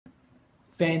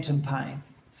Phantom pain.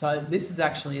 So this is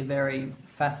actually a very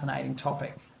fascinating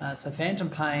topic. So phantom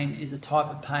pain is a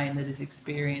type of pain that is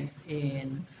experienced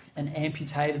in an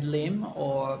amputated limb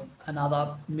or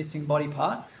another missing body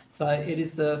part. So it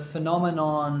is the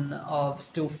phenomenon of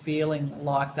still feeling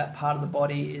like that part of the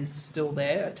body is still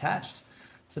there, attached.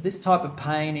 So this type of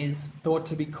pain is thought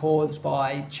to be caused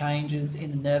by changes in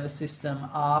the nervous system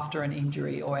after an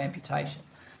injury or amputation.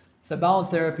 So Bowen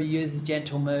therapy uses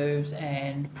gentle moves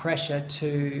and pressure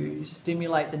to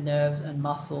stimulate the nerves and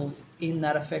muscles in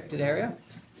that affected area.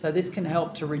 So this can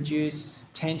help to reduce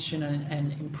tension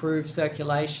and improve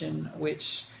circulation,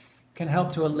 which can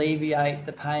help to alleviate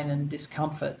the pain and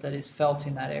discomfort that is felt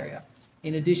in that area.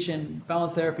 In addition, Bowen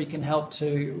therapy can help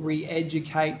to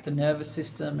re-educate the nervous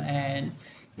system and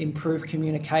improve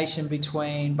communication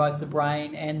between both the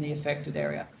brain and the affected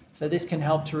area. So this can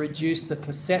help to reduce the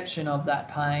perception of that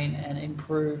pain and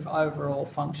improve overall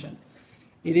function.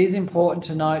 It is important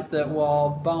to note that while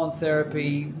Bowen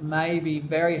therapy may be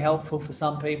very helpful for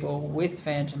some people with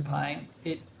phantom pain,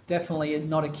 it definitely is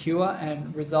not a cure,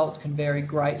 and results can vary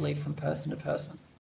greatly from person to person.